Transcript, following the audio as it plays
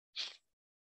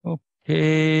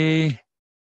Hey,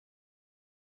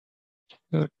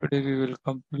 so today we will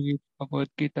complete Bhagavad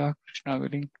Gita, Krishna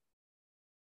willing.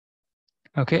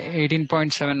 Okay,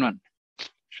 18.71.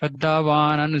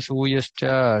 Shraddhavan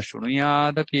anusuyascha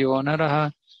shrunuyadapi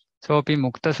onaraha sopi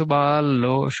mukta shubhal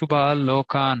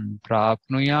lokan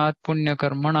prapnuyat punya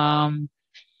karmanam.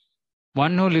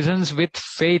 One who listens with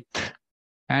faith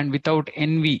and without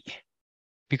envy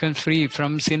becomes free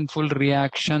from sinful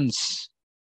reactions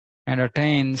and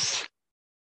attains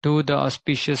to the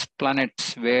auspicious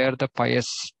planets where the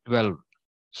pious dwell.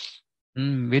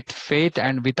 With faith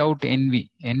and without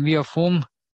envy. Envy of whom?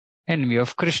 Envy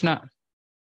of Krishna.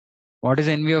 What is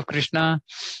envy of Krishna?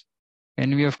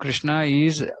 Envy of Krishna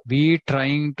is we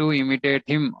trying to imitate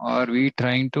him, or we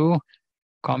trying to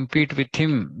compete with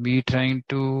him, we trying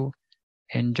to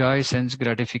enjoy sense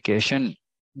gratification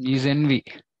is envy.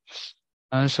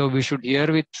 So we should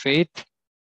hear with faith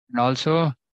and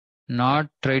also not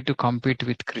try to compete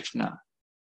with Krishna.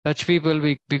 Such people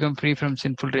will become free from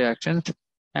sinful reactions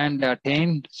and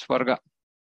attain Swarga.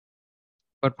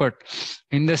 But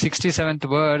in the 67th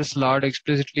verse, Lord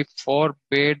explicitly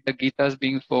forbade the Gita's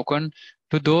being spoken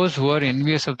to those who are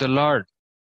envious of the Lord.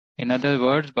 In other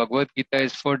words, Bhagavad Gita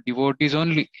is for devotees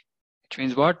only. Which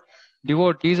means what?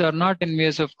 Devotees are not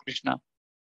envious of Krishna.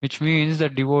 Which means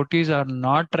that devotees are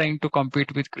not trying to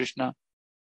compete with Krishna,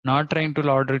 not trying to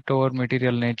lord it over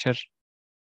material nature.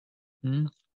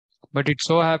 But it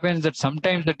so happens that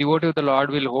sometimes the devotee of the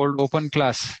Lord will hold open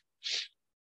class.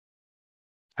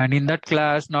 And in that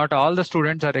class, not all the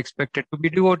students are expected to be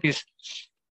devotees.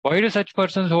 Why do such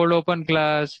persons hold open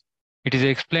class? It is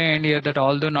explained here that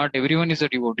although not everyone is a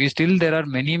devotee, still there are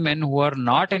many men who are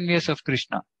not envious of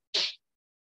Krishna.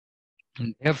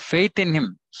 They have faith in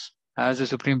him as the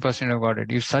Supreme Person of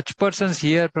Godhead. If such persons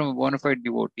hear from a bona fide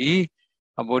devotee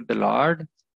about the Lord,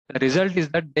 the result is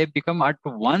that they become at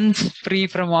once free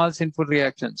from all sinful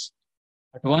reactions.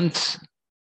 At once.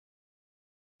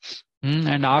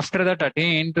 And after that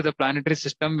attain to the planetary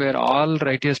system where all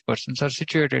righteous persons are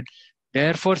situated.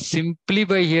 Therefore, simply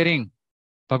by hearing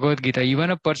Bhagavad Gita,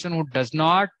 even a person who does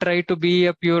not try to be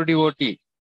a pure devotee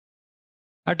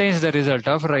attains the result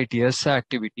of righteous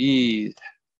activities.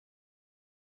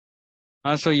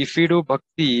 So if we do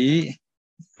bhakti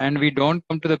and we don't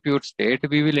come to the pure state,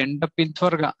 we will end up in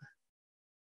Swarga.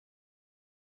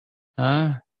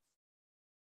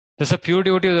 Thus, a pure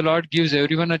devotee of the Lord gives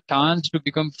everyone a chance to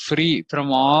become free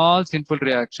from all sinful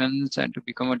reactions and to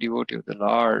become a devotee of the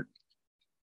Lord.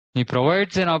 He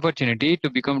provides an opportunity to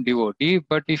become devotee,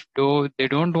 but if they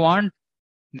don't want,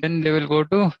 then they will go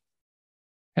to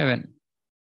heaven.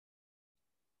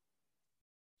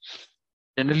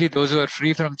 Generally, those who are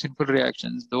free from sinful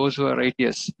reactions, those who are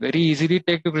righteous, very easily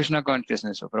take to Krishna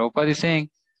consciousness. So Prabhupada is saying,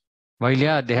 while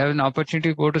they have an opportunity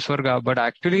to go to Swarga, but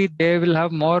actually they will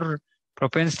have more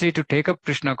propensity to take up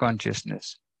Krishna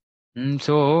consciousness.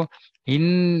 So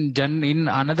in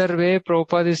another way,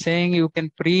 Prabhupada is saying you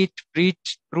can preach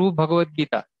through Bhagavad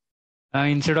Gita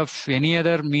instead of any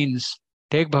other means.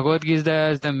 Take Bhagavad Gita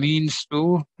as the means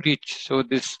to preach. So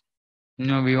this,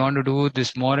 we want to do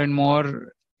this more and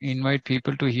more, invite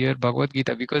people to hear Bhagavad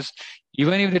Gita, because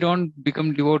even if they don't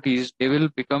become devotees, they will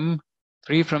become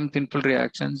free from sinful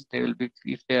reactions. They will be,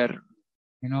 if they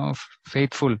are,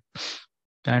 faithful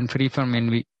and free from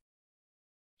envy.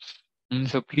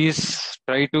 So please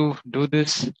try to do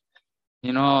this.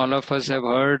 All of us have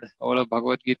heard all of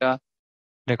Bhagavad Gita.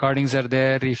 Recordings are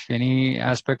there. If any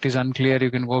aspect is unclear,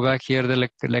 you can go back here,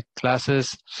 the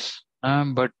classes.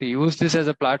 But use this as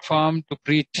a platform to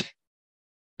preach.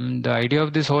 The idea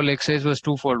of this whole exercise was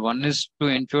twofold. One is to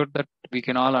ensure that we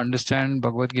can all understand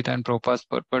Bhagavad Gita and Prabhupada's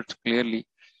purpose clearly.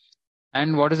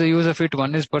 And what is the use of it?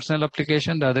 One is personal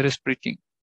application, the other is preaching.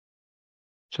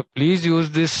 So please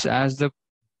use this as the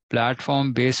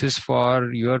platform basis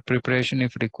for your preparation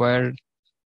if required.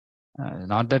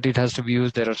 Not that it has to be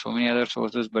used, there are so many other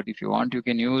sources, but if you want, you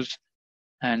can use,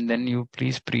 and then you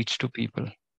please preach to people.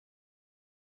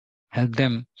 Help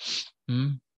them.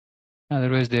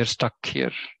 Otherwise, they're stuck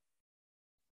here.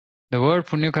 The word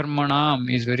Punya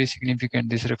Karmanam is very significant.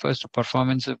 This refers to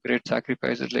performance of great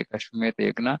sacrifices like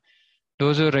Ashwamedha Yagna.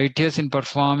 Those who are righteous in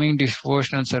performing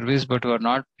devotional service but who are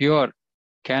not pure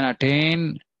can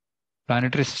attain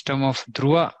planetary system of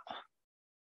Dhruva.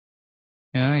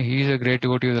 He is a great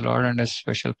devotee of the Lord and a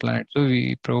special planet. So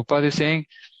Prabhupada is saying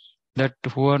that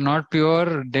who are not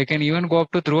pure, they can even go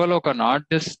up to Dhruva Loka, not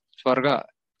just Swarga.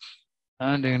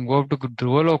 They can go up to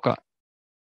Dhruva Loka.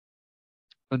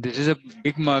 So this is a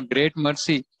great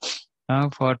mercy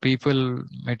for people,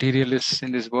 materialists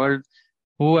in this world,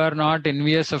 who are not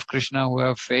envious of Krishna, who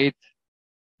have faith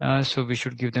So we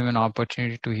should give them an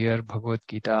opportunity to hear Bhagavad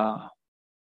Gita.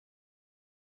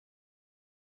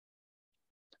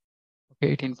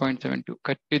 18.72.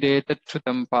 Katchidetat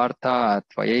shrutam partha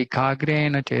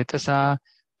tvayaikhaagrena chetasa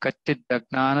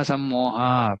katchiddagnana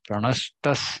sammoha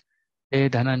pranashtas te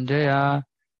dhananjaya.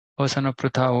 O son of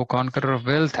Pritha, O conqueror of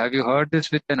wealth, have you heard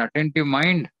this with an attentive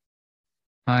mind?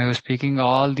 I was speaking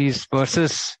all these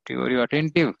verses. Are you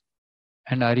attentive?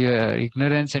 And are your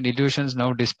ignorance and illusions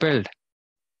now dispelled?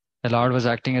 The Lord was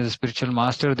acting as a spiritual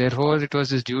master. Therefore, it was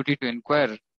his duty to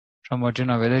inquire from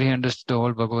Arjuna whether he understood the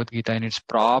whole Bhagavad Gita in its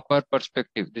proper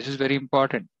perspective. This is very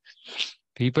important.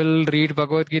 People read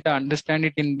Bhagavad Gita, understand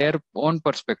it in their own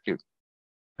perspective.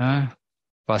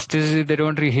 First is they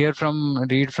don't read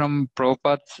from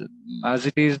Prabhupada as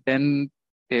it is, then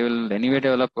they will anyway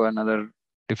develop another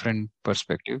different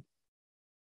perspective.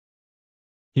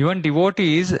 Even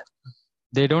devotees,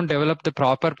 they don't develop the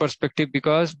proper perspective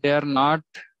because they are not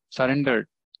surrendered.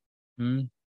 And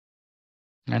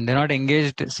they're not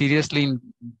engaged seriously in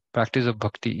practice of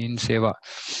bhakti, in seva.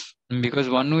 Because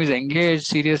one who is engaged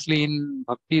seriously in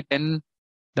bhakti, then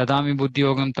dadami buddhi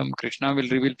yogam tam, Krishna will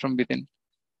reveal from within.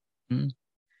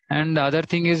 And the other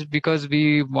thing is, because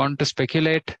we want to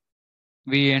speculate,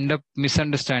 we end up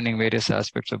misunderstanding various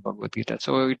aspects of Bhagavad Gita.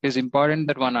 So it is important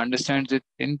that one understands it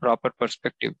in proper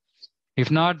perspective. If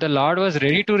not, the Lord was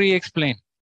ready to re-explain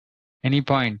any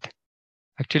point.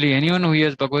 Actually, anyone who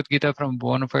hears Bhagavad Gita from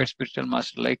bona fide spiritual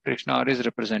master like Krishna or his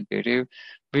representative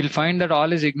will find that all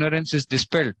his ignorance is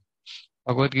dispelled.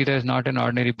 Bhagavad Gita is not an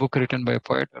ordinary book written by a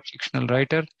poet or fictional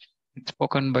writer. It's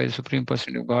spoken by the Supreme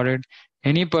Person of Godhead.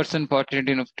 Any person fortunate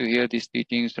enough to hear these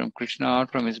teachings from Krishna or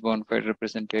from his bona fide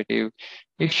representative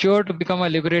is sure to become a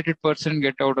liberated person and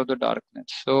get out of the darkness.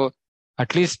 So,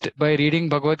 at least by reading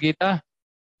Bhagavad Gita,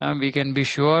 we can be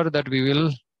sure that we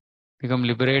will become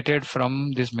liberated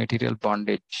from this material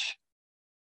bondage.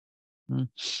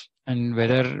 And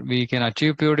whether we can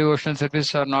achieve pure devotional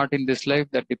service or not in this life,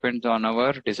 that depends on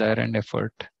our desire and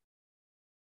effort.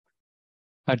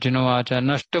 Arjuna vacha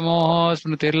nashtamoho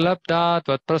smritirlabdha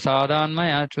tvatprasadan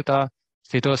maya chuta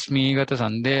stitosmi gata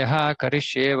sandeha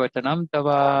karishye vachanam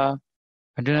tava.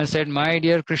 Arjuna said, my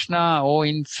dear Krishna, O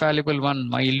infallible one,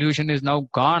 my illusion is now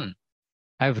gone.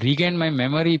 I have regained my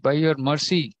memory by your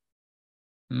mercy.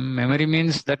 Memory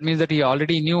means that he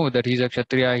already knew that he's a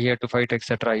Kshatriya, he had to fight,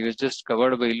 etc. He was just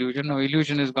covered by illusion. Now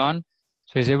illusion is gone.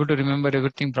 So he's able to remember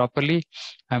everything properly.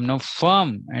 I'm now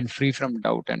firm and free from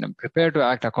doubt, and I'm prepared to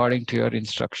act according to your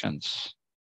instructions.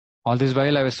 All this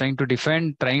while I was trying to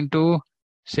defend, trying to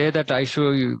say that I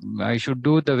should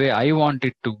do the way I want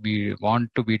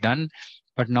to be done.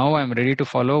 But now I'm ready to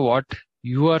follow what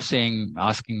you are saying,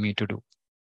 asking me to do.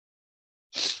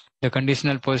 The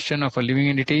conditional position of a living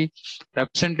entity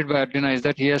represented by Arjuna is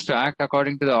that he has to act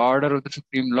according to the order of the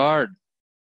Supreme Lord.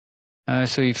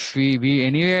 So if we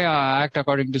anyway act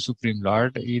according to Supreme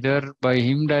Lord, either by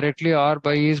him directly or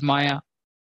by his Maya.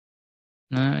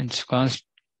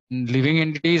 Living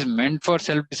entity is meant for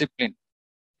self-discipline.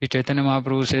 Chaitanya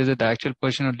Mahaprabhu says that the actual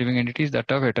position of living entity is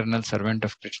that of eternal servant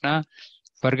of Krishna.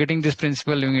 Forgetting this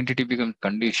principle, living entity becomes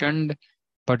conditioned,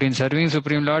 but in serving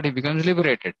Supreme Lord, he becomes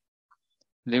liberated.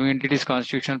 Living entity's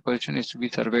constitutional position is to be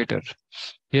servitor.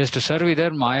 He has to serve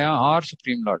either Maya or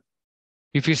Supreme Lord.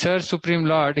 If he serves Supreme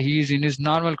Lord, he is in his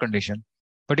normal condition.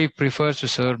 But if he prefers to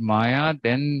serve Maya,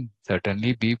 then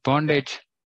certainly be bondage.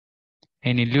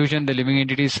 In illusion, the living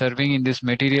entity is serving in this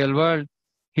material world.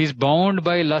 He is bound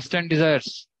by lust and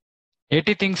desires. Yet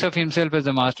he thinks of himself as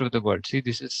the master of the world. See,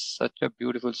 this is such a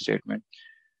beautiful statement.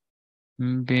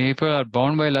 People are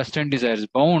bound by lust and desires.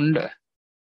 Bound,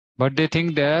 but they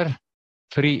think they are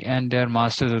free and they are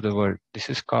masters of the world. This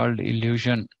is called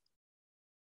illusion.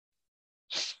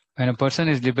 When a person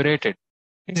is liberated,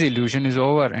 his illusion is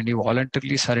over and he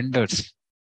voluntarily surrenders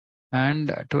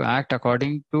and to act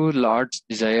according to Lord's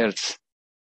desires.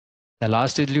 The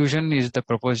last illusion is the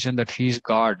proposition that he is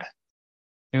God.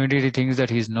 Immediately he thinks that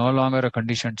he is no longer a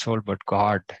conditioned soul but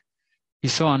God. He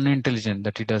is so unintelligent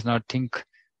that he does not think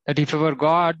that if he were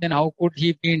God, then how could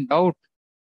he be in doubt?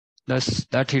 Thus,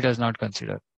 that he does not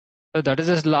consider. So that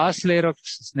is the last snare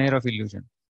of illusion.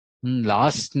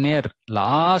 Last snare,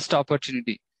 last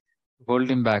opportunity to hold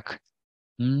him back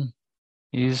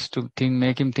is to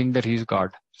make him think that he is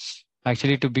God.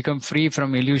 Actually, to become free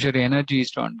from illusory energy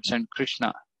is to understand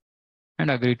Krishna and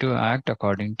agree to act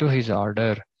according to his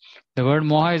order. The word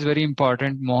moha is very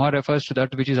important. Moha refers to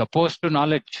that which is opposed to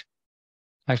knowledge.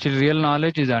 Actually, real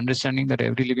knowledge is understanding that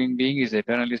every living being is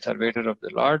eternally servitor of the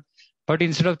Lord. But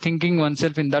instead of thinking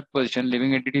oneself in that position,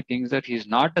 living entity thinks that he is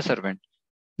not a servant,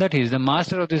 that he is the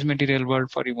master of this material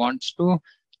world, for he wants to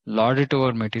lord it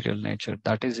over material nature.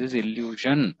 That is his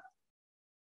illusion.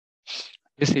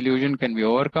 This illusion can be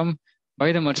overcome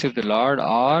by the mercy of the Lord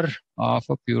or of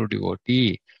a pure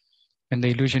devotee. When the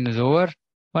illusion is over,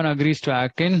 one agrees to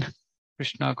act in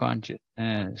Krishna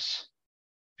consciousness.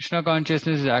 Krishna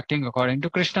consciousness is acting according to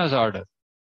Krishna's order.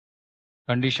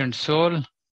 Conditioned soul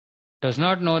does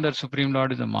not know that Supreme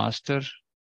Lord is a master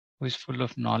who is full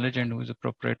of knowledge and who is the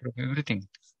proprietor of everything.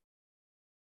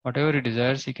 Whatever he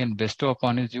desires, he can bestow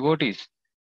upon his devotees.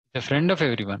 He is a friend of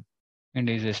everyone and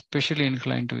is especially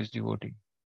inclined to his devotee.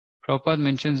 Prabhupada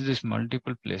mentions this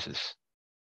multiple places.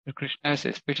 Krishna is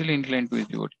especially inclined to his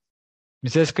devotee. He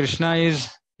says Krishna is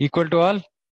equal to all,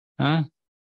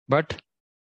 but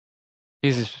he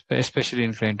is especially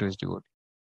inclined to his devotee.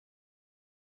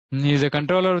 He is the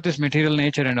controller of this material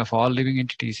nature and of all living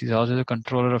entities. He is also the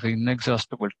controller of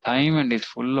inexhaustible time and is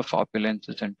full of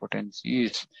opulences and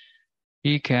potencies.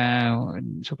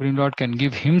 Supreme Lord can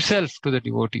give himself to the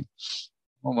devotee.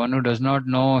 One who does not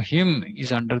know him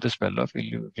is under the spell of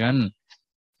illusion.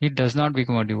 He does not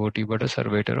become a devotee but a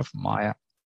servitor of Maya.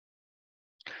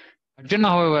 Arjuna,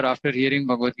 however, after hearing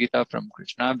Bhagavad Gita from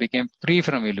Krishna, became free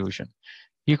from illusion.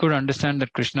 He could understand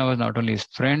that Krishna was not only his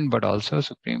friend but also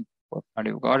Supreme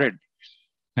Personality of Godhead.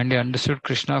 And he understood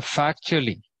Krishna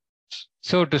factually.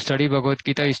 So to study Bhagavad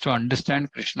Gita is to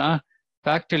understand Krishna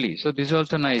factually. So this is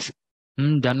also nice.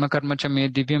 Janma karma cha me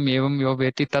divyam evam yo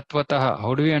veti tattvataha.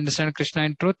 How do we understand Krishna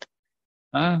in truth?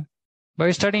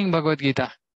 By studying Bhagavad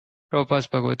Gita, Prabhupada's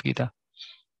Bhagavad Gita.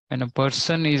 When a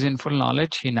person is in full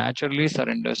knowledge, he naturally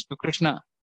surrenders to Krishna.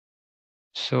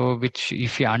 So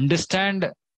if we understand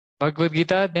Bhagavad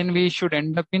Gita, then we should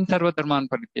end up in Sarva Dharman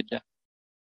Parityaja.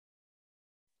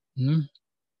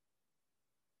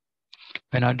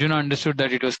 When Arjuna understood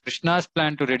that it was Krishna's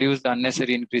plan to reduce the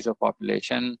unnecessary increase of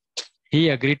population, he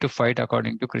agreed to fight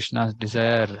according to Krishna's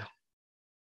desire.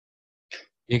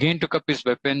 He again took up his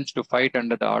weapons to fight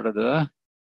under the order of the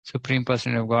Supreme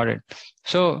Personality of Godhead.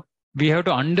 So we have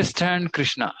to understand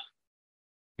Krishna.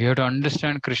 We have to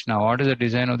understand Krishna. What is the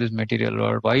design of this material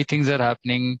world? Why things are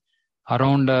happening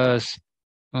around us?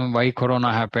 Why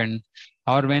Corona happened?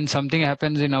 Or when something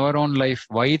happens in our own life,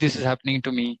 why this is happening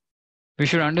to me? We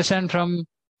should understand from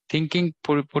thinking,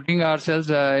 putting ourselves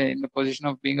in the position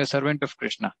of being a servant of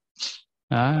Krishna.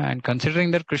 And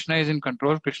considering that Krishna is in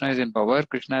control, Krishna is in power,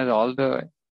 Krishna has all the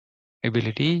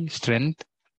ability, strength.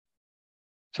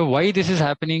 So why this is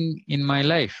happening in my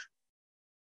life?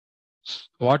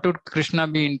 What would Krishna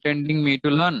be intending me to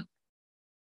learn?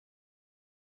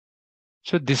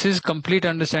 So this is complete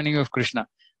understanding of Krishna.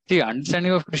 See,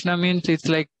 understanding of Krishna means it's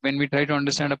like when we try to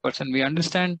understand a person, we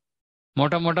understand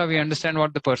mota, we understand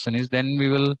what the person is. Then we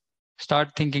will start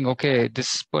thinking, okay,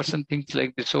 this person thinks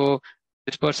like this. So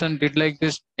this person did like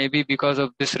this, maybe because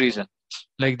of this reason.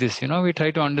 Like this, we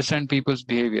try to understand people's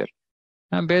behavior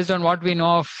based on what we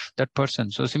know of that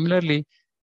person. So similarly,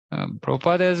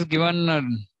 Prabhupada has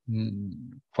given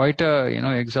quite a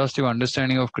exhaustive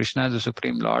understanding of Krishna as the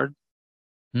Supreme Lord.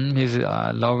 His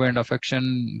love and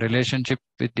affection, relationship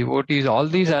with devotees, all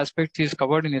these aspects is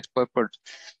covered in his purport.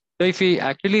 So if we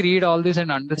actually read all this and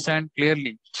understand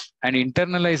clearly and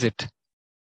internalize it,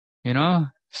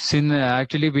 sin,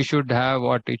 actually we should have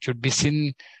what? It should be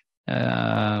sin,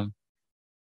 what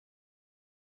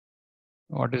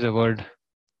is the word?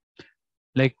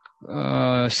 Like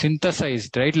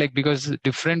synthesized, right? Like because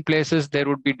different places there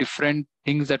would be different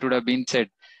things that would have been said.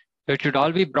 So it should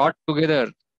all be brought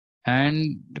together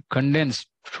and condensed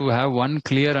to have one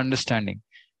clear understanding.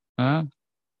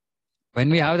 When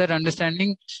we have that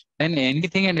understanding, then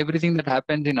anything and everything that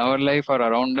happens in our life or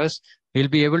around us, we'll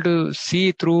be able to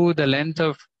see through the lens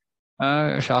of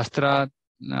Shastra,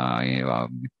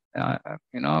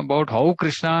 about how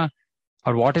Krishna,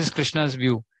 or what is Krishna's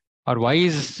view, or why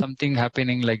is something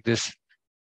happening like this.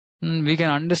 We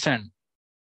can understand.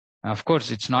 Of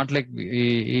course, it's not like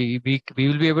we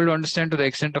will be able to understand to the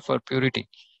extent of our purity.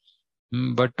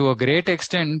 But to a great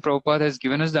extent, Prabhupada has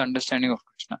given us the understanding of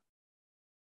Krishna.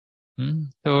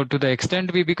 So to the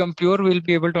extent we become pure, we'll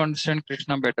be able to understand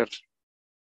Krishna better.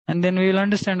 And then we will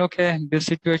understand, okay, this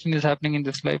situation is happening in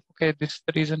this life. Okay, this is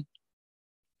the reason.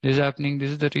 This is happening,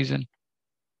 this is the reason.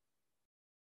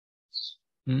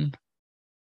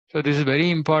 So this is very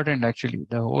important actually.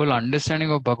 The whole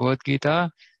understanding of Bhagavad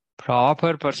Gita,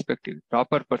 proper perspective.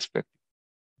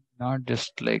 Not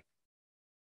just like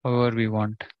however we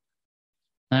want.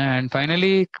 And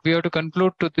finally, we have to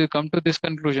conclude to come to this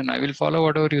conclusion. I will follow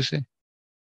whatever you say.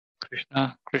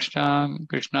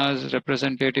 Krishna's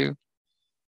representative.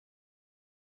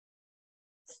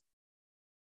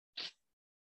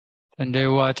 Sanjay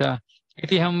Uvacha.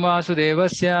 Itiham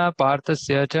Vasudevasya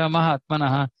Parthasya cha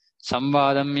Mahatmanah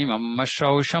Samvadam imam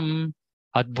Mashrausham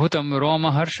Adbhutam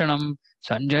Roma Harshanam.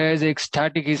 Sanjay is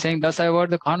ecstatic. He's saying, thus I heard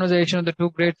the conversation of the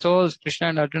two great souls, Krishna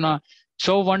and Arjuna.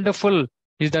 So wonderful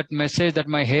is that message that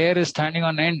my hair is standing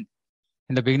on end.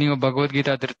 In the beginning of Bhagavad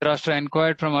Gita, Dhritarashtra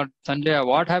inquired from Sanjaya,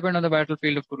 what happened on the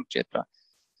battlefield of Kurukshetra?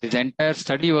 His entire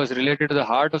study was related to the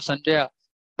heart of Sanjaya.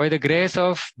 By the grace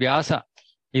of Vyasa,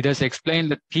 he thus explained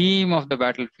the theme of the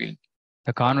battlefield.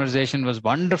 The conversation was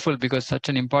wonderful because such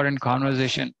an important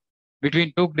conversation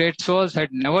between two great souls had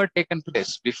never taken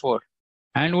place before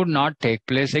and would not take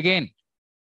place again.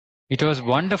 It was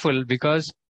wonderful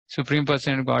because Supreme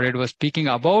Personality of Godhead was speaking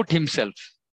about himself.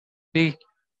 See,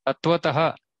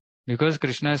 Tattvataha, because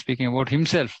Krishna is speaking about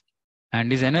himself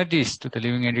and his energies to the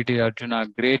living entity Arjuna,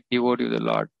 great devotee of the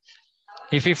Lord.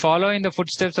 If we follow in the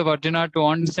footsteps of Arjuna to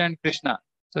understand Krishna,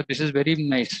 so this is very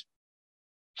nice.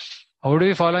 How do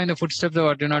we follow in the footsteps of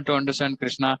Arjuna to understand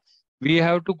Krishna? We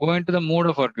have to go into the mood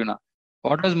of Arjuna.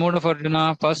 What was mood of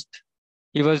Arjuna? First,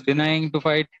 he was denying to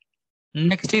fight.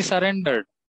 Next, he surrendered,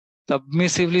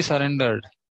 submissively surrendered,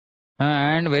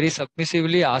 and very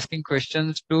submissively asking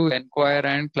questions to inquire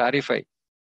and clarify.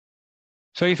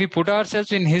 So if we put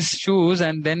ourselves in his shoes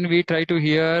and then we try to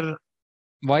hear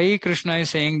why Krishna is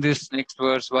saying this next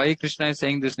verse, why Krishna is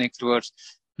saying this next verse,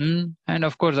 and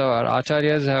of course our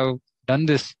acharyas have done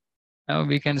this. Now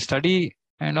we can study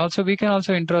and also we can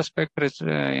also introspect,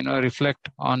 reflect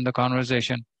on the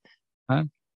conversation. And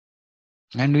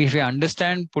if we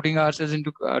understand putting ourselves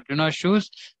into Arjuna's shoes,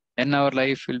 then our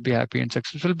life will be happy and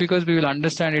successful because we will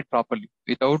understand it properly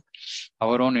without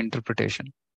our own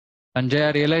interpretation.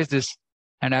 Sanjaya realized this,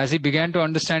 and as he began to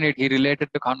understand it, he related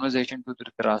the conversation to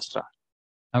Dhritarashtra.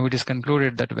 Now it is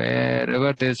concluded that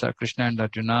wherever there is Krishna and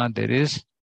Arjuna, there is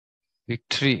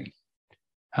victory.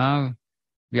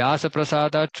 Vyasa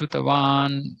prasada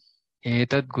chutavan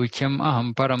etad guhyam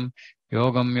aham param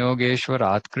yogam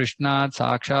yogeshwarat krishnat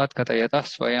sakshat katayata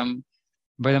swayam.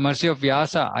 By the mercy of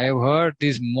Vyasa, I have heard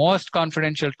these most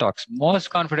confidential talks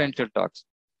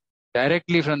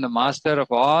directly from the master of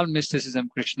all mysticism.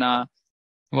 Krishna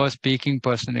was speaking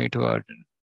personally to Arjuna.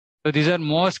 So these are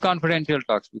most confidential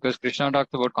talks because Krishna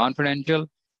talks about confidential,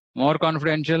 more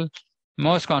confidential,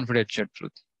 most confidential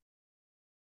truth.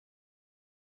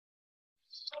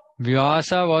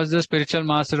 Vyasa was the spiritual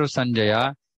master of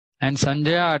Sanjaya, and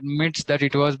Sanjaya admits that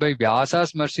it was by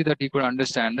Vyasa's mercy that he could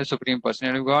understand the Supreme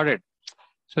Personality of Godhead.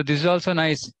 So this is also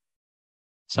nice.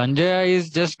 Sanjaya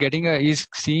is just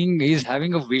he's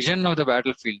having a vision of the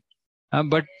battlefield.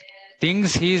 But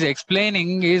things he is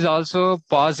explaining is also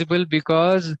possible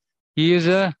because he is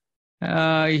a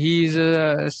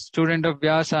student of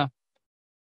Vyasa.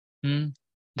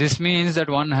 This means that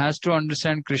one has to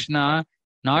understand Krishna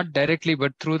not directly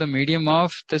but through the medium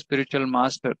of the spiritual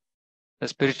master. The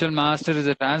spiritual master is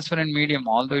a transparent medium,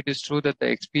 although it is true that the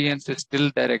experience is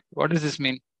still direct. What does this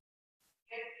mean?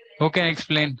 Who can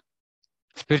explain?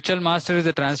 Spiritual master is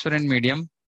a transparent medium,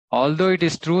 although it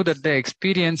is true that the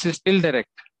experience is still direct.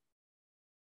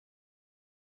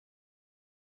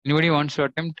 Anybody wants to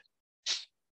attempt?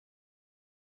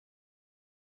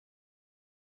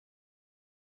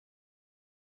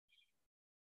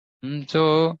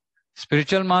 So,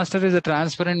 spiritual master is a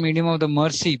transparent medium of the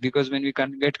mercy because when we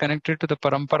get connected to the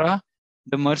parampara,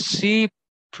 the mercy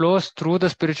flows through the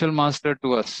spiritual master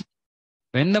to us.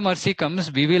 When the mercy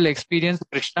comes, we will experience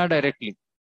Krishna directly.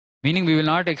 Meaning we will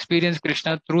not experience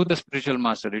Krishna through the spiritual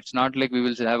master. It's not like we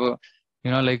will have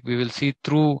we will see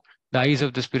through the eyes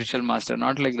of the spiritual master.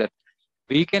 Not like that.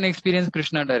 We can experience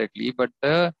Krishna directly, but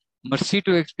the mercy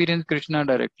to experience Krishna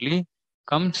directly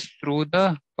comes through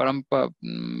the parampara,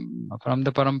 from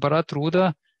the parampara through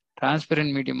the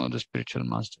transparent medium of the spiritual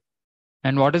master.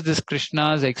 And what is this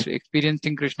Krishna's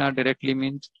experiencing Krishna directly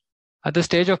means? At the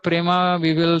stage of prema,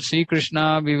 we will see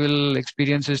Krishna, we will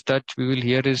experience his touch, we will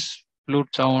hear his flute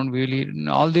sound, we will hear,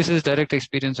 all this is direct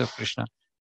experience of Krishna.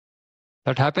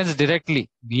 That happens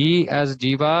directly. We as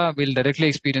Jiva will directly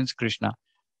experience Krishna.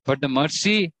 But the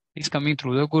mercy is coming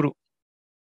through the Guru.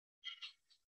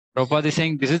 Prabhupada is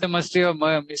saying this is the mystery of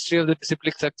the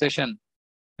disciplic succession.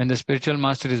 When the spiritual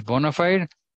master is bona fide,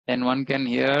 then one can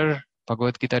hear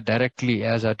Bhagavad Gita directly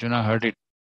as Arjuna heard it.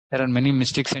 There are many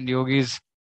mystics and yogis,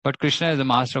 but Krishna is the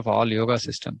master of all yoga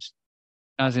systems.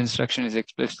 Krishna's instruction is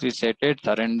explicitly stated,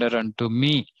 surrender unto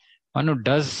me. One who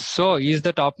does so is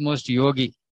the topmost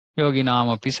yogi. Yogi Nam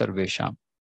api sarvesham.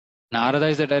 Narada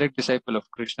is the direct disciple of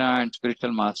Krishna and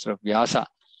spiritual master of Vyasa.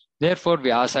 Therefore,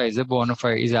 Vyasa is as bona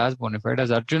fide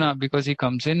as Arjuna because he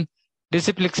comes in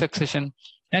disciplic succession.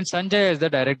 And Sanjaya is the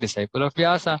direct disciple of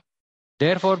Vyasa.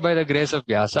 Therefore, by the grace of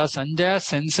Vyasa, Sanjaya's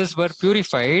senses were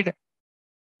purified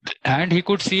and he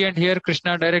could see and hear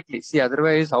Krishna directly. See,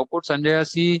 otherwise, how could Sanjaya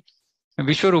see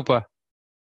Vishwarupa?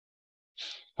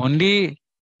 Only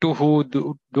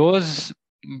to those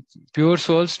pure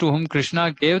souls to whom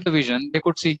Krishna gave the vision, they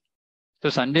could see. So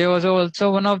Sanjaya was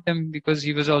also one of them because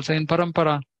he was also in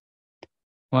Parampara.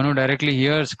 One who directly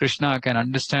hears Krishna can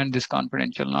understand this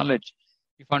confidential knowledge.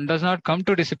 If one does not come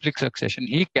to disciplic succession,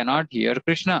 he cannot hear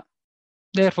Krishna.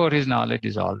 Therefore, his knowledge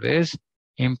is always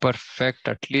imperfect,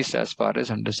 at least as far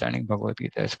as understanding Bhagavad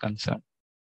Gita is concerned.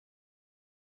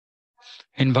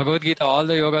 In Bhagavad Gita, all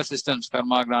the yoga systems,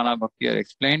 karma, gnana, bhakti, are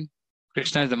explained.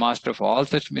 Krishna is the master of all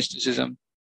such mysticism.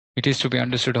 It is to be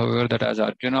understood, however, that as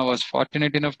Arjuna was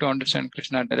fortunate enough to understand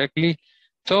Krishna directly,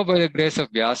 so by the grace of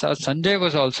Vyasa, Sanjay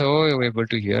was also able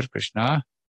to hear Krishna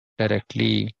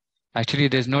directly. Actually,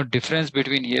 there's no difference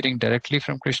between hearing directly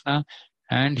from Krishna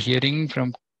and hearing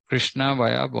from Krishna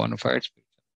via bona fide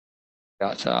spiritual.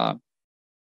 Vyasa,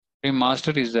 Supreme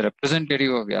Master, is the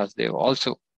representative of Vyasadeva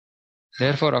also.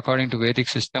 Therefore, according to Vedic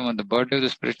system, on the birthday of the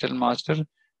spiritual master,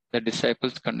 the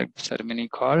disciples conduct a ceremony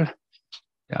called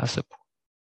Vyasa.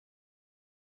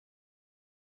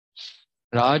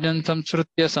 Rajan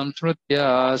samsrutya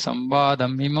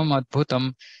samvadam imam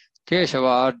adbhutam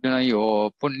Keshava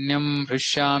Arjunayo punyam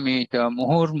hrishyami cha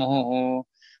muhurmuhu.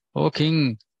 O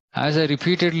king, as I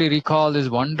repeatedly recall this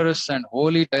wondrous and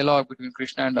holy dialogue between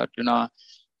Krishna and Arjuna,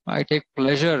 I take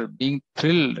pleasure being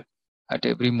thrilled at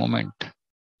every moment.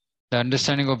 The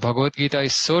understanding of Bhagavad Gita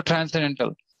is so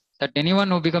transcendental that anyone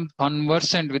who becomes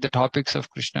conversant with the topics of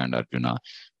Krishna and Arjuna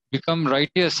become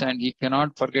righteous, and he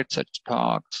cannot forget such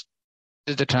talks.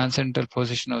 This is the transcendental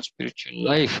position of spiritual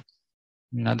life.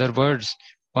 In other words,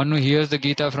 one who hears the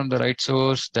Gita from the right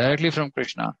source, directly from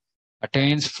Krishna,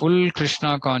 attains full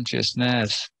Krishna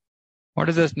consciousness. What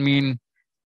does that mean?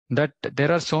 That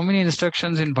there are so many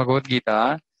instructions in Bhagavad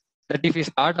Gita that if we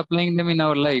start applying them in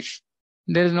our life,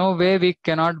 there is no way we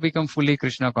cannot become fully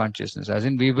Krishna consciousness. As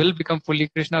in, we will become fully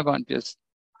Krishna conscious.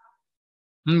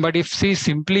 But if we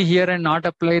simply hear and not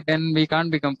apply, then we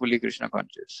can't become fully Krishna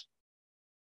conscious.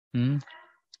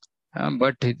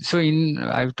 But so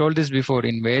I've told this before,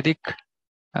 in Vedic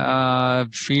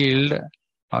field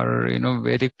or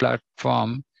Vedic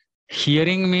platform,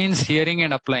 hearing means hearing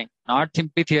and applying, not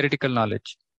simply theoretical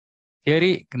knowledge.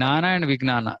 Theory, gnana and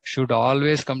vijnana should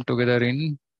always come together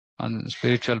on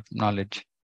spiritual knowledge.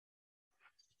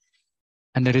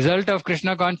 And the result of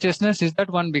Krishna consciousness is that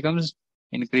one becomes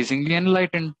increasingly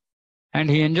enlightened and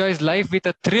he enjoys life with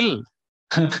a thrill.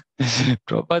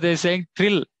 Prabhupada is saying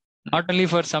thrill, not only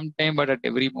for some time but at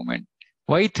every moment.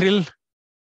 Why thrill?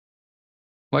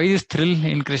 Why this thrill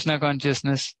in Krishna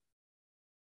consciousness?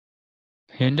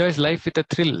 He enjoys life with a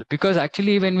thrill because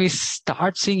actually when we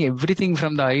start seeing everything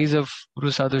from the eyes of Guru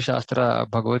Sadhu Shastra,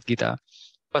 Bhagavad Gita,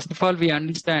 first of all, we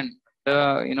understand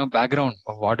the background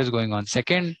of what is going on.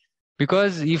 Second,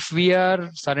 because if we are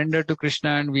surrendered to Krishna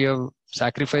and we have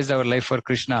sacrificed our life for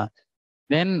Krishna,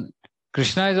 then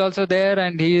Krishna is also there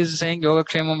and he is saying Yoga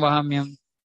Kshemam Vahamyam.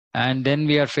 And then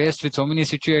we are faced with so many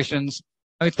situations.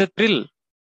 It's a thrill.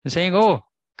 Saying, oh,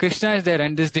 Krishna is there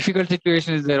and this difficult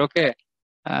situation is there. Okay,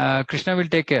 Krishna will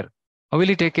take care. How will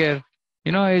he take care?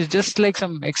 It's just like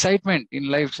some excitement in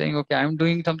life saying, okay, I'm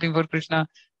doing something for Krishna.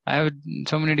 I have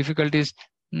so many difficulties.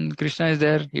 Krishna is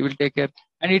there. He will take care.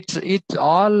 And it's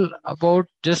all about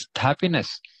just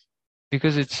happiness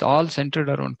because it's all centered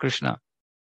around Krishna.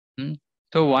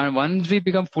 So once we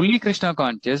become fully Krishna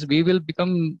conscious, we will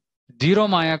become zero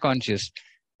Maya conscious.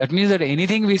 That means that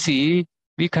anything we see,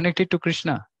 we connect it to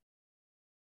Krishna.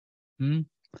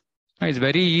 It's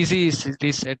very easy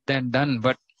said than done,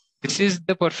 but this is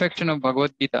the perfection of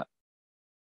Bhagavad Gita,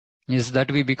 is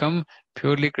that we become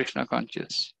purely Krishna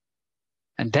conscious.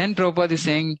 And then Prabhupada is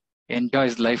saying,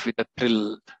 enjoys life with a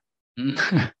thrill.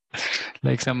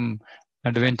 Like some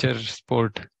adventure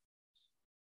sport.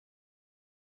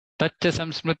 Tacha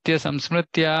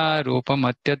samsmritya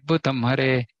rupam atyadbhutam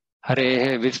hare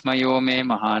hare vismayo me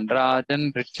mahan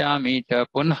rajan prichami cha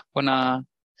punah punah.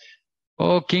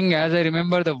 O king, as I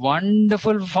remember the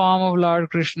wonderful form of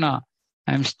Lord Krishna,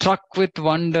 I am struck with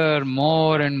wonder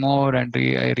more and more, and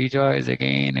I rejoice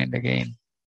again and again.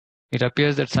 It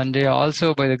appears that Sanjaya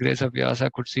also, by the grace of Vyasa,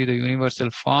 could see the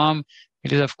universal form.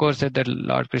 It is of course said that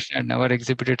Lord Krishna had never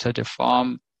exhibited such a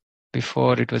form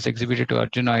before it was exhibited to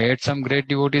Arjuna. Yet some great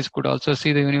devotees could also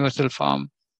see the universal form,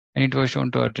 and it was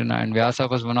shown to Arjuna. And Vyasa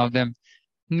was one of them.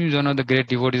 He is one of the great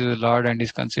devotees of the Lord and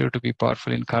is considered to be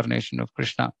powerful incarnation of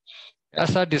Krishna.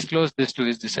 Vyasa disclosed this to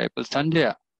his disciple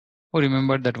Sanjaya, who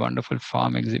remembered that wonderful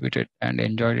form exhibited and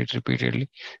enjoyed it repeatedly.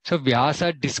 So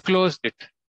Vyasa disclosed it.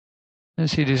 You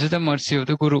see, this is the mercy of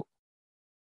the Guru.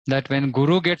 That when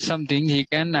Guru gets something, he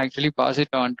can actually pass it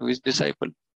on to his disciple.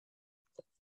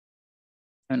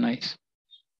 Nice.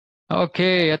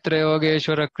 Okay, yatra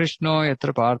yogeshwara Krishno,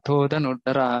 yatra partho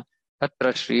dhanurdhara,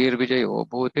 tatra shrir vijayo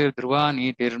bhutir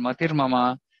dhruvani tirmatir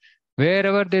mama.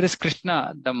 Wherever there is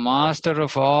Krishna, the master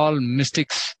of all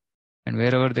mystics, and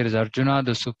wherever there is Arjuna,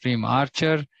 the supreme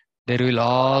archer, there will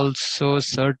also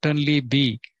certainly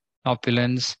be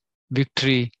opulence,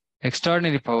 victory,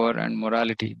 extraordinary power, and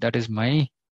morality. That is my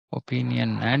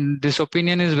opinion. And this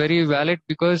opinion is very valid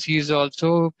because he is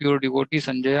also pure devotee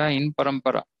Sanjaya in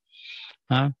Parampara.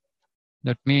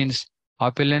 That means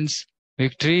opulence,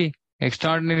 victory,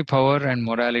 extraordinary power, and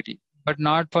morality, but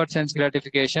not for sense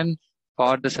gratification,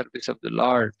 for the service of the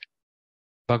Lord.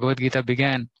 Bhagavad Gita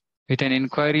began with an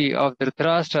inquiry of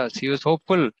Dhritarashtra. He was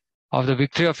hopeful of the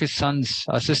victory of his sons,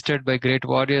 assisted by great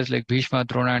warriors like Bhishma,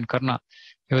 Drona, and Karna.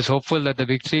 He was hopeful that the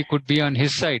victory could be on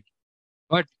his side.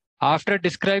 But after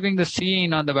describing the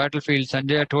scene on the battlefield,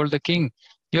 Sanjaya told the king,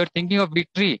 "You are thinking of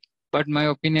victory, but my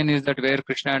opinion is that where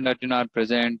Krishna and Arjuna are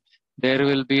present, there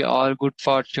will be all good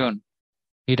fortune."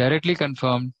 He directly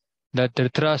confirmed that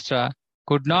Dhritarashtra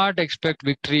could not expect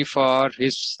victory for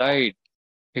his side.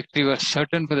 Victory was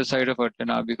certain for the side of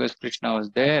Arjuna because Krishna was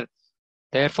there.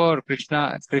 Therefore,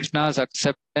 Krishna's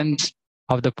acceptance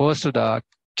of the post of the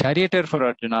charioteer for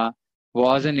Arjuna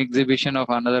was an exhibition of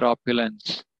another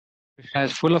opulence. Krishna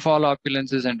is full of all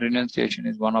opulences and renunciation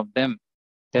is one of them.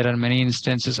 There are many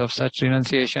instances of such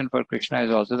renunciation, for Krishna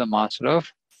is also the master of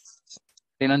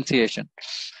renunciation.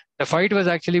 The fight was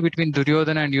actually between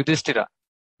Duryodhana and Yudhishthira.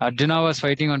 Arjuna was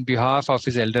fighting on behalf of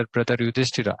his elder brother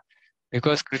Yudhishthira.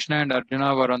 Because Krishna and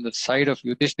Arjuna were on the side of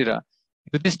Yudhishthira,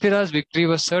 Yudhishthira's victory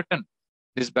was certain.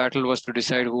 This battle was to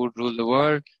decide who would rule the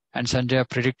world, and Sanjaya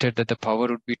predicted that the power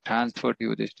would be transferred to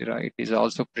Yudhishthira. It is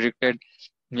also predicted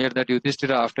here that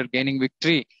Yudhishthira, after gaining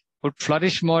victory, would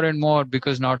flourish more and more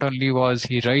because not only was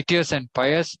he righteous and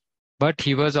pious, but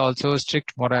he was also a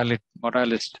strict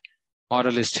moralist.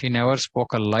 He never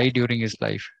spoke a lie during his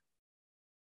life.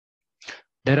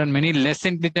 There are many less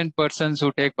intelligent persons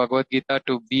who take Bhagavad Gita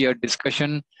to be a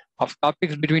discussion of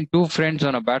topics between two friends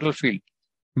on a battlefield.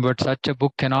 But such a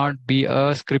book cannot be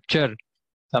a scripture.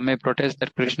 Some may protest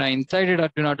that Krishna incited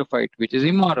Arjuna to fight, which is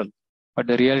immoral. But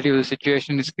the reality of the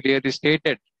situation is clearly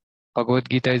stated. Bhagavad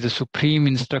Gita is the supreme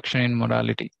instruction in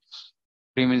morality.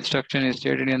 Supreme instruction is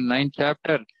stated in the 9th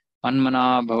chapter.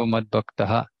 Manmana bhava mad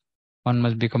bhaktaha. One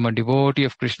must become a devotee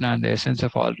of Krishna, and the essence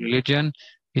of all religion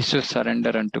is to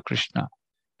surrender unto Krishna.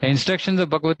 The instructions of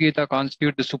Bhagavad Gita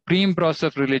constitute the supreme process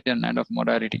of religion and of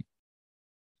morality.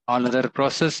 All other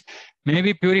process may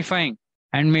be purifying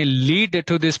and may lead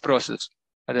to this process.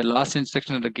 But the last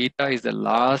instruction of the Gita is the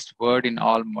last word in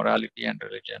all morality and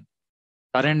religion.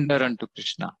 Surrender unto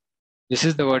Krishna. This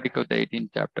is the verdict of the 18th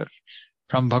chapter.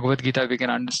 From Bhagavad Gita, we can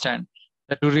understand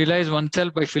that to realize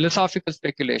oneself by philosophical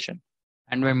speculation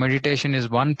and by meditation is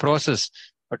one process,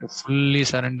 but to fully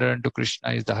surrender unto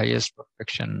Krishna is the highest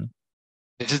perfection.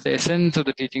 This is the essence of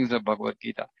the teachings of Bhagavad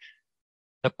Gita.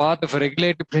 The path of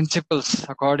regulative principles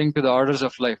according to the orders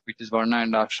of life, which is Varna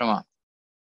and Ashrama,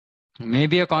 may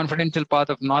be a confidential path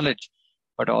of knowledge,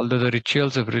 but although the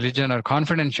rituals of religion are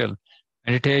confidential,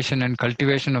 meditation and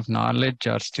cultivation of knowledge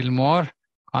are still more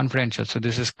confidential. So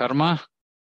this is karma,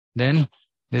 then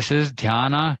this is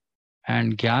dhyana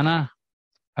and jnana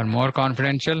are more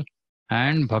confidential,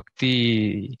 and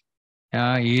bhakti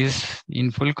is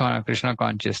in full Krishna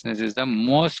consciousness is the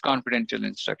most confidential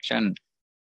instruction.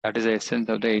 That is the essence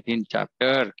of the 18th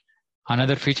chapter.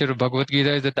 Another feature of Bhagavad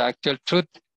Gita is that the actual truth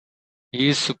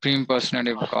is Supreme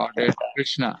Personality of Godhead,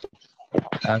 Krishna.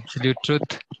 The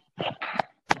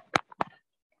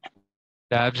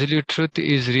absolute truth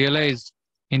is realized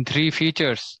in three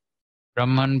features: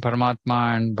 Brahman,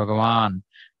 Paramatma, and Bhagavan.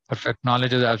 Perfect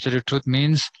knowledge of the absolute truth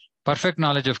means perfect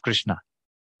knowledge of Krishna.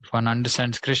 If one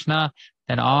understands Krishna,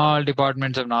 then all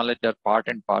departments of knowledge are part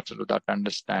and parcel of that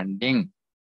understanding.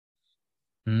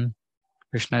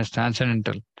 Krishna is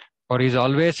transcendental, for he is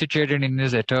always situated in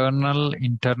his eternal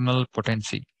internal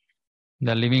potency.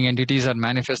 The living entities are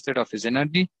manifested of his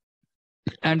energy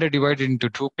and are divided into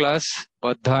two classes,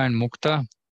 Baddha and Mukta.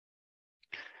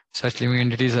 Such living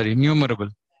entities are innumerable,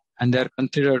 and they are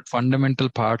considered fundamental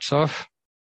parts of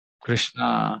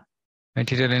Krishna.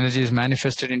 Material energy is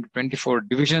manifested into 24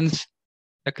 divisions.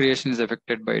 The creation is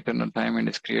affected by eternal time and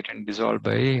is created and dissolved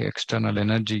by external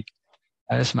energy.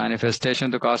 As manifestation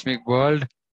of the cosmic world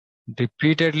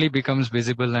repeatedly becomes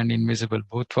visible and invisible.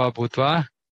 Bhutva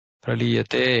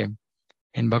praliyate.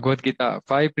 In Bhagavad Gita,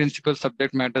 5 principal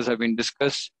subject matters have been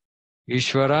discussed: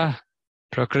 Ishvara,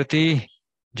 Prakriti,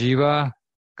 Jiva,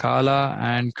 Kala,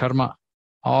 and Karma.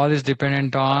 All is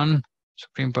dependent on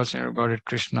Supreme Personality of Godhead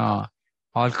Krishna.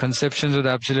 All conceptions of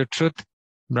the Absolute Truth,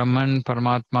 Brahman,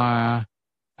 Paramatma,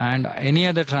 and any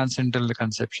other transcendental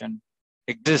conception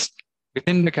exist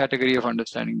within the category of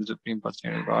understanding the Supreme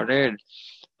Personality of Godhead.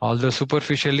 Although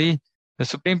superficially, the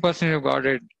Supreme Personality of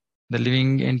Godhead, the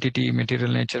living entity,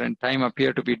 material nature, and time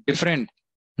appear to be different.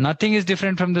 Nothing is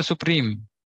different from the Supreme.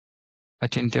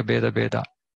 Achintya Beda Beda.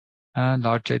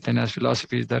 Lord Chaitanya's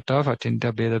philosophy is that of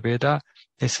Achintya Beda Beda.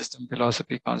 His system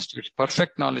philosophy constitutes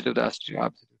perfect knowledge of the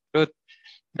absolute truth.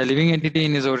 The living entity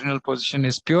in his original position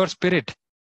is pure spirit,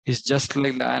 is just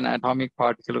like an atomic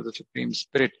particle of the Supreme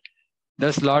Spirit.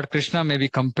 Thus, Lord Krishna may be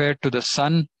compared to the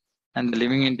sun, and the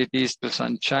living entities to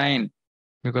sunshine.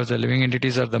 Because the living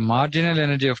entities are the marginal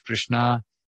energy of Krishna,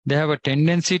 they have a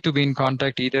tendency to be in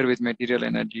contact either with material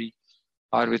energy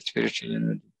or with spiritual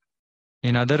energy.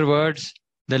 In other words,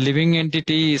 the living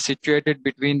entity is situated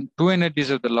between two energies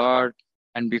of the Lord,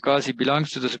 and because he belongs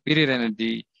to the superior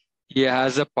energy, he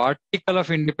has a particle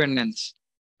of independence.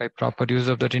 By proper use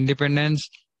of that independence,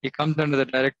 he comes under the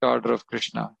direct order of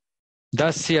Krishna.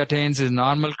 Thus, he attains his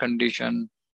normal condition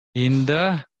in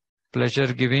the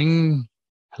pleasure-giving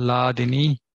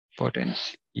Hladini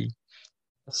potency.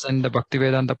 And the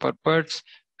Bhaktivedanta purports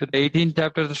to the 18th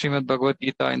chapter of the Srimad Bhagavad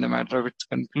Gita in the matter of its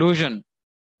conclusion,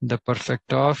 the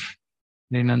perfect of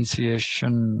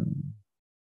renunciation.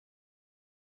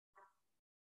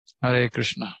 Hare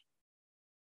Krishna.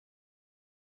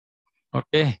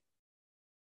 Okay,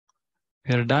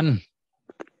 we are done.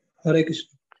 Hare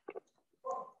Krishna.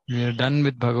 We are done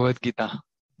with Bhagavad Gita.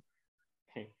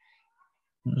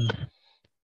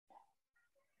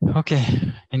 Okay,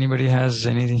 anybody has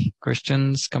any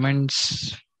questions,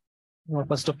 comments?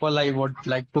 First of all, I would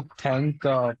like to thank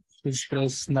His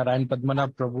Grace Narayan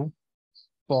Padmanabh Prabhu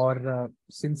for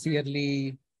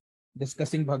sincerely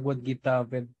discussing Bhagavad Gita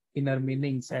with inner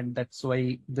meanings, and that's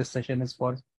why this session is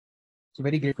for. So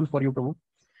very grateful for you, Prabhu.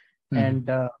 And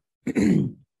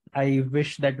I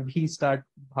wish that we start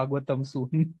Bhagavatam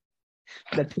soon.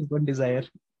 That is one desire.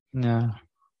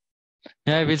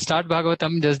 Yeah, we'll start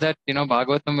Bhagavatam, just that,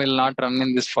 Bhagavatam will not run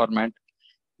in this format.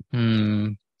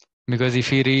 Because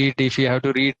if you have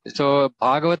to read, so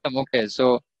Bhagavatam, okay,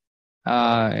 so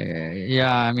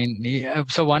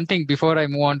so one thing before I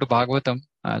move on to Bhagavatam,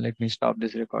 let me stop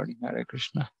this recording. Hare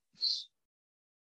Krishna.